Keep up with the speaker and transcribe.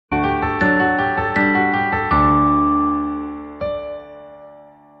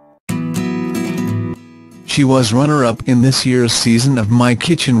She was runner-up in this year's season of My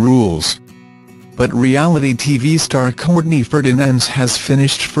Kitchen Rules. But reality TV star Courtney Ferdinands has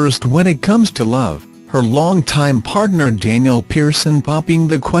finished first when it comes to love, her longtime partner Daniel Pearson popping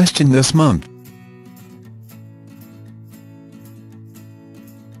the question this month.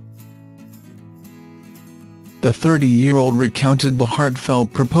 The 30-year-old recounted the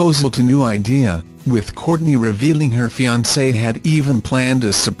heartfelt proposal to New Idea, with Courtney revealing her fiancé had even planned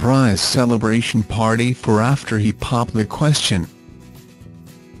a surprise celebration party for after he popped the question.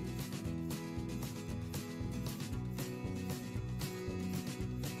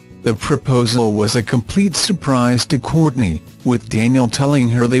 The proposal was a complete surprise to Courtney, with Daniel telling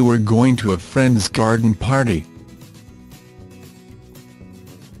her they were going to a friend's garden party.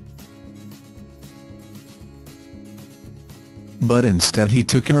 But instead he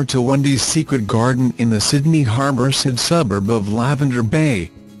took her to Wendy's secret garden in the Sydney Harbourside suburb of Lavender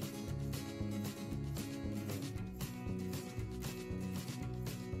Bay.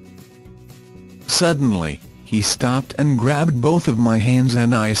 Suddenly, he stopped and grabbed both of my hands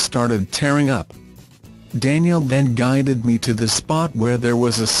and I started tearing up. Daniel then guided me to the spot where there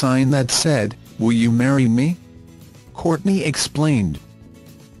was a sign that said, "Will you marry me?" Courtney explained.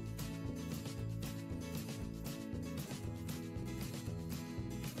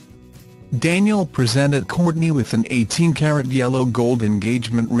 Daniel presented Courtney with an 18-carat yellow gold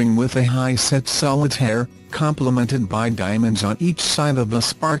engagement ring with a high-set solitaire, complemented by diamonds on each side of the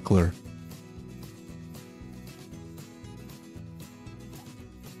sparkler.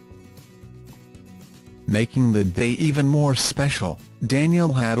 Making the day even more special,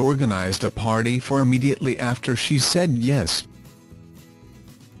 Daniel had organized a party for immediately after she said yes.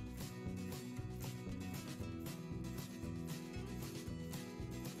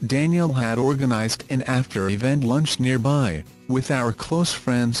 Daniel had organized an after-event lunch nearby, with our close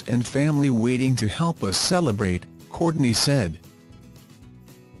friends and family waiting to help us celebrate, Courtney said.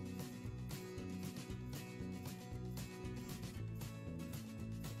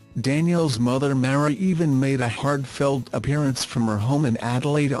 Daniel's mother Mary even made a heartfelt appearance from her home in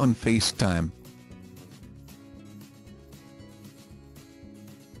Adelaide on FaceTime.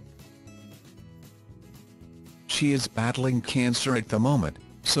 She is battling cancer at the moment,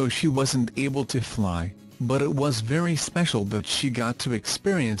 so she wasn't able to fly, but it was very special that she got to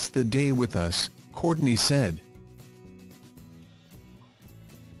experience the day with us, Courtney said.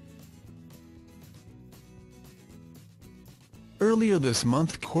 Earlier this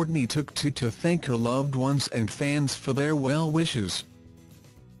month Courtney took to thank her loved ones and fans for their well wishes.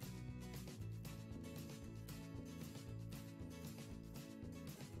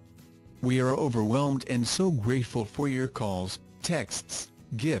 "We are overwhelmed and so grateful for your calls, texts,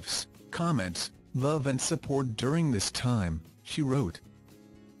 gifts, comments, love and support during this time," she wrote.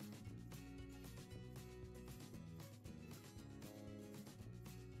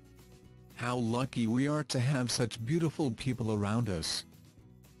 "How lucky we are to have such beautiful people around us.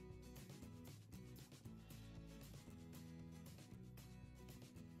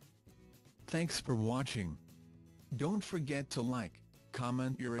 Thanks for watching. Don't forget to like,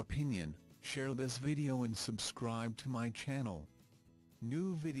 comment your opinion, share this video and subscribe to my channel.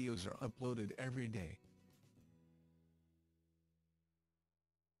 New videos are uploaded every day."